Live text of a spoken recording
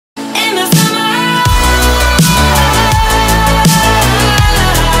In the summer,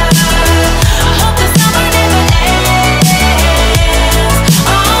 I hope the summer never ends.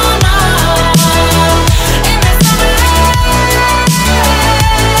 Oh no. In the summer,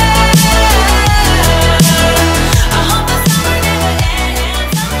 I hope the summer never ends.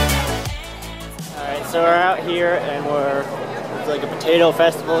 Alright, so we're out here and it's like a potato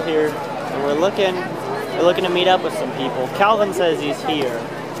festival here, and we're looking to meet up with some people. Calvin says he's here,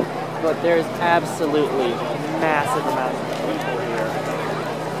 but there's absolutely massive amounts of people here.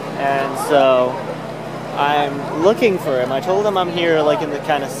 And so I'm looking for him. I told him I'm here like in the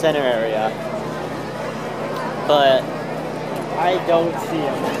kind of center area, but I don't see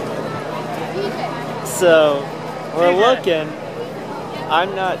him. So we're looking.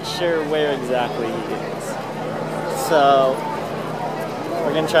 I'm not sure where exactly he is. So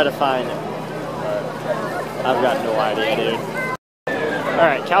we're gonna try to find him. But I've got no idea, dude.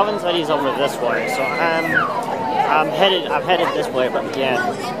 Alright, Calvin said he's over this way, so I'm headed this way, but again,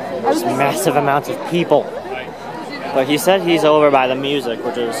 there's massive amounts of people. But he said he's over by the music,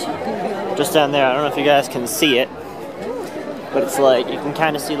 which is just down there. I don't know if you guys can see it, but it's like, you can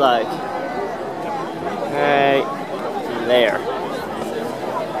kind of see like, right there.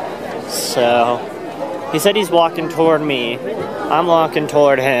 So, he said he's walking toward me. I'm walking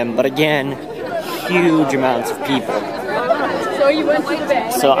toward him, but again, huge amounts of people. So you went to the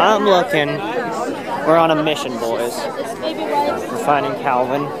bank. So I'm looking. We're on a mission, boys. We're finding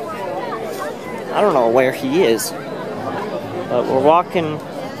Calvin. I don't know where he is, but we're walking.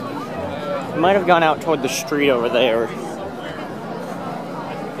 He might have gone out toward the street over there,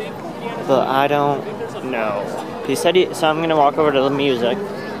 but I don't know. He said so I'm gonna walk over to the music.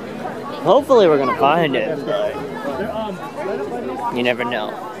 Hopefully we're gonna find him, but you never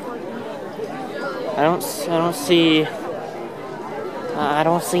know. I don't see him.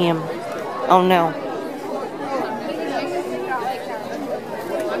 Oh no.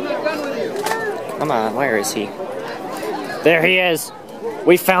 Come on, where is he? There he is.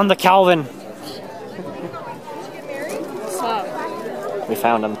 We found the Calvin. We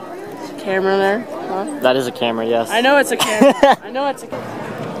found him. Camera there? Huh? That is a camera, yes. I know it's a camera. I know it's a camera.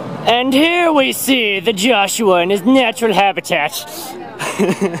 And here we see the Joshua in his natural habitat.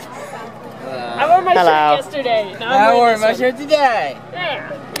 I wore my shirt yesterday. Now I wore my shirt today.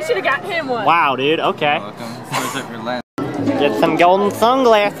 Yeah, you should have got him one. Wow, dude. Okay. You're welcome. Get some golden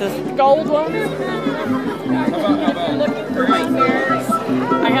sunglasses. Gold one. Looking for my mirrors.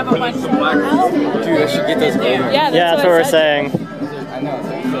 I have a bunch of them. Dude, I should get those gold ones. Yeah, That's what we're saying. I know, I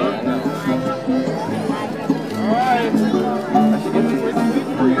know. Alright. I should get these way too big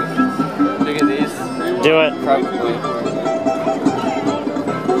for you. Look at these. Do it. Probably.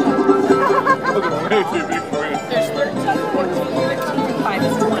 Way too big for you. There's 13, 14, 15, 5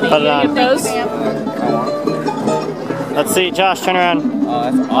 is 20. Put it on. Get those? Let's see, Josh, turn around. Oh,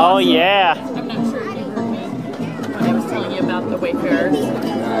 that's awesome. Oh, yeah. I'm not sure if you heard me when I was telling you about the Wayfarers.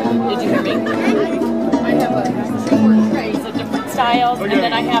 Did you hear me? I have a short trays of different styles, and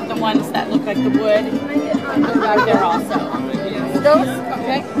then I have the ones that look like the wood. They're back there also. Those?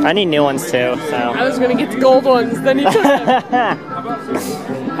 Okay. I need new ones, too, so. I was going to get the gold ones, then you took them.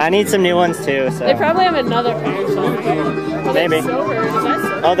 I need some new ones, too, so. They probably have another pair somewhere. Maybe. Silver. Is that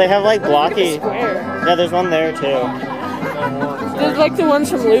silver? Oh, they have, like, blocky. Square. Yeah, there's one there, too. They're like the ones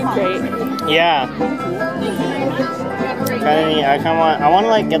from Loot Crate. Yeah. I want to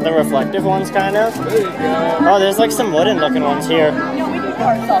like get the reflective ones, kind of. Oh, there's like some wooden looking ones here. No, we do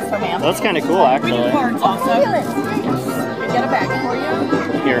parts also, ma'am. That's kind of cool, actually. We do parts also. Get a bag for you.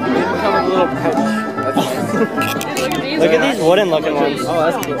 Here. Come with a little pouch. Look at these wooden looking ones. Oh,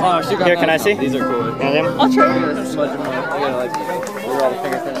 that's cool. Oh, she got Here, can I see? These are cool. Yeah, them? I'll try.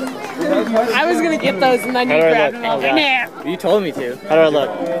 I was gonna get those and then you How do I grabbed look? them. Oh, God. Nah. You told me to. How do I look?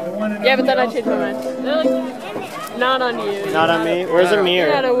 Yeah, but then I changed my mind. They're like, not on you. Not on me? Where's a You're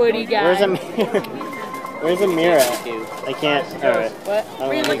mirror? not a woody guy. Where's a mirror? Where's a mirror at? I can't. Alright. What?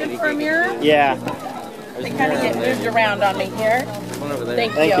 Were you looking for a mirror? Yeah. They kind of get moved around on me here. One over there.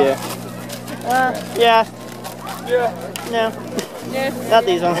 Thank Thank you. you. Yeah. No. Yeah. Not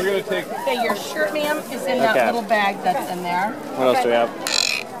these ones. Okay, your shirt, ma'am, is in that Okay. little bag that's in there. What else do we have?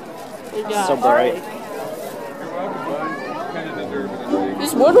 So bright.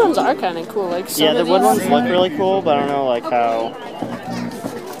 These wood ones are kind of cool. Like some Yeah, the of wood these- ones look really cool, but I don't know like how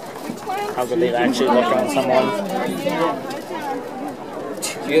good they actually look on someone.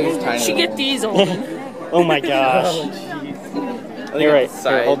 She get these on. Oh my gosh. You're right.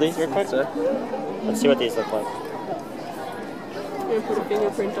 Here, hold these real quick. Sir. Let's see what these look like. Here, put a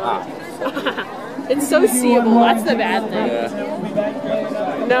fingerprint on it. It's so seeable. That's the bad thing.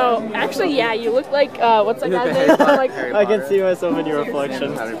 Yeah. No, actually, yeah, you look like what's that You look guy's like name? Harry Like, Potter. I can see myself in your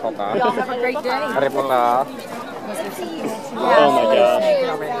reflection. Harry Potter. Y'all have a great day. Harry Potter. Oh my gosh.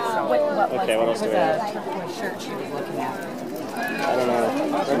 What Okay, what else do we have? shirt she was looking at? I don't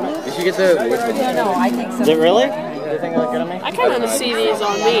know. You should get the with No, I think so. Is it really? Do you think it look good on me? I kind of want to see these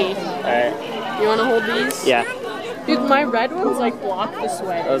on me. Alright. You want to hold these? Yeah. Dude, my red ones like block the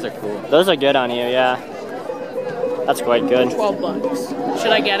sweat. Those are cool. Those are good on you, yeah. That's quite good. $12.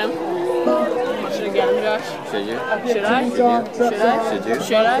 Should I get them? Should I get them, Josh? Should you? Should I? Should I? Should you?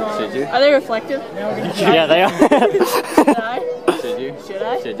 Should I? Should you? Are they reflective? Yeah, they are. Should I? Should you? Should I?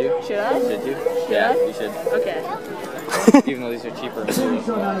 Should you? Should I? Should you? Should Yeah, I? you should. Okay. Even though these are cheaper.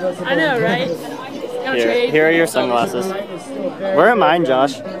 I know, right? Don't trade. Here are your sunglasses. Where are mine,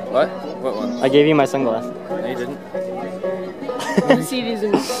 Josh? What? What one? I gave you my sunglasses. No, you didn't. You see these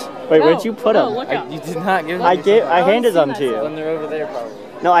in Wait, where'd you put no, them? Look out. You did not give me. I handed them to When you. they're over there, probably.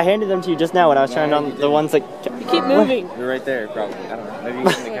 No, I handed them to you just now when I was trying on the ones that. You keep moving. They're right there, probably. I don't know. Maybe you in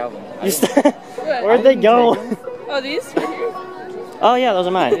the Calvin. You Where'd they go? Oh, these? Right here? Oh yeah, those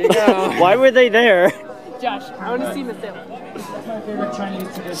are mine. There you go. Why were they there? Josh, I want to see Mathilda.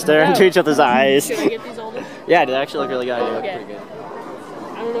 Stare into each other's eyes. Should I get these older? Yeah, they actually look really good on you. Okay. Pretty good. I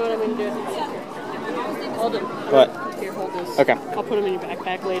don't know what I'm going to do with these. Hold them. What? Here, hold this. Okay. I'll put them in your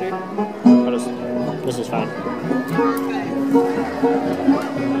backpack later. What is, this is fine.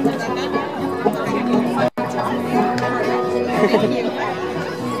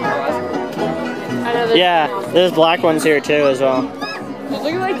 I know Yeah, there's black ones here too as well. Those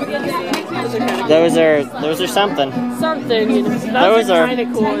are like those are kind of Those are something. something. You know. Those Those are- are kind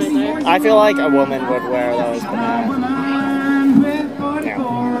of cool right there. I feel like a woman would wear those, but no.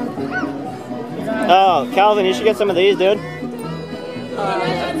 Oh, Calvin, you should get some of these, dude.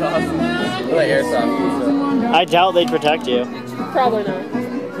 That's awesome. What about airsoft? I doubt they'd protect you. Probably not.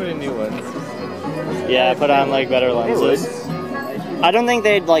 Put in new ones. Yeah, put on like better lenses. I don't think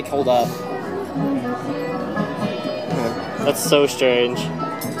they'd like hold up. That's so strange.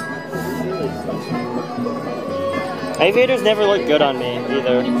 Aviators never look good on me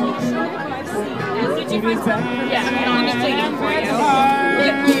either.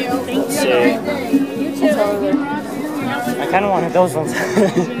 Let's see. I kind of wanted those ones.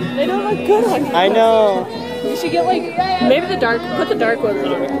 They don't look good on you. I know. You should get like maybe the dark. Put the dark ones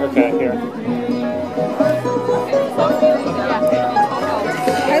on. Okay, here.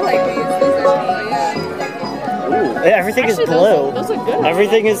 I like these. These are cool, yeah. Ooh, everything is Actually, blue. Those look good.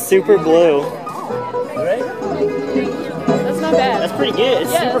 Everything is super blue. That's not bad. That's pretty good.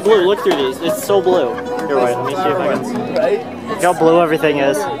 It's Yeah. super blue. Look through these. It's so blue. Here, wait. Let me see if I can. Look how blue everything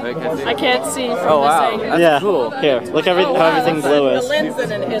is. I can't see from Oh, wow. this angle. That's Yeah. cool. Here, look how everything blue The is. lens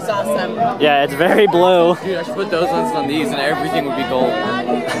in it is awesome. Yeah, it's very blue. Dude, I should put those ones on these and everything would be gold.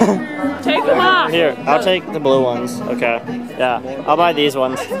 Take them off. Here, I'll take the blue ones. Okay. Yeah, I'll buy these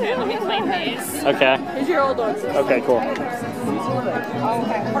ones. Okay, let me clean these. Okay. Here's your old ones. Okay, cool. Yeah,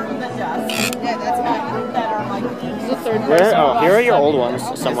 that's fine. That are like This is the third Where? person. Oh, here are your old ones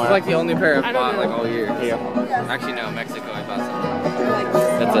It's somewhere. like the only pair I've I don't bought know. like all year. Here. Actually, no, Mexico I bought some.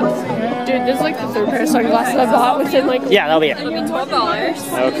 That's it. Dude, this is like the third pair of sunglasses I bought within like. Yeah, that'll be it. It'll be $12.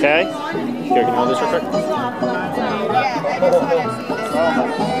 Okay. Here, can you hold this real quick?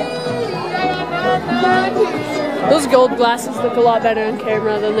 Those gold glasses look a lot better on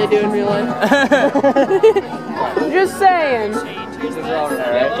camera than they do in real life. Just saying.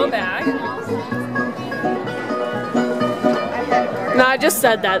 No, I just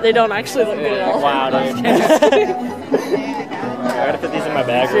said that. They don't actually look good at all. Wow, dude. I gotta put these in my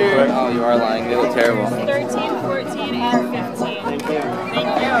bag real quick. Oh, you are lying. They look terrible. 13, 14, and 15. Thank you.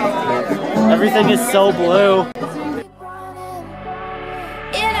 Everything is so blue.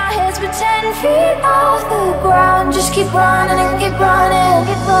 In our heads, we're 10 feet off the ground. Just keep running and keep running,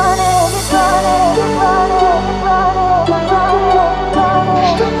 keep running, keep running, keep running, keep running, keep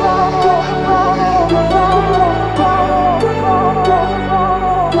running, keep running, keep running, keep running,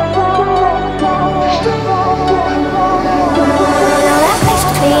 keep that place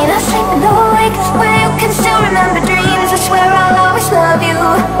between us, sleep and awake, is where you can still remember dreams. I swear I'll always love you.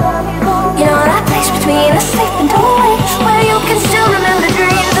 You know that place between us, sleep and awake, is where you can still remember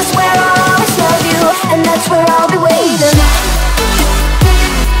dreams. I swear I'll always love you, and that's where I'll be waiting.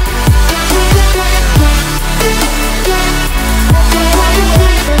 That's where I'll be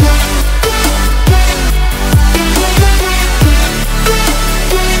waiting.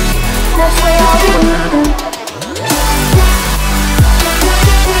 That's where I'll be waiting.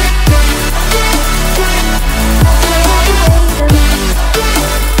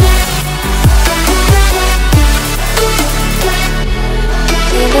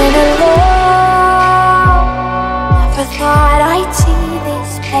 thought I'd see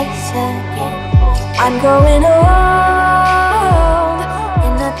this place again. I'm growing old.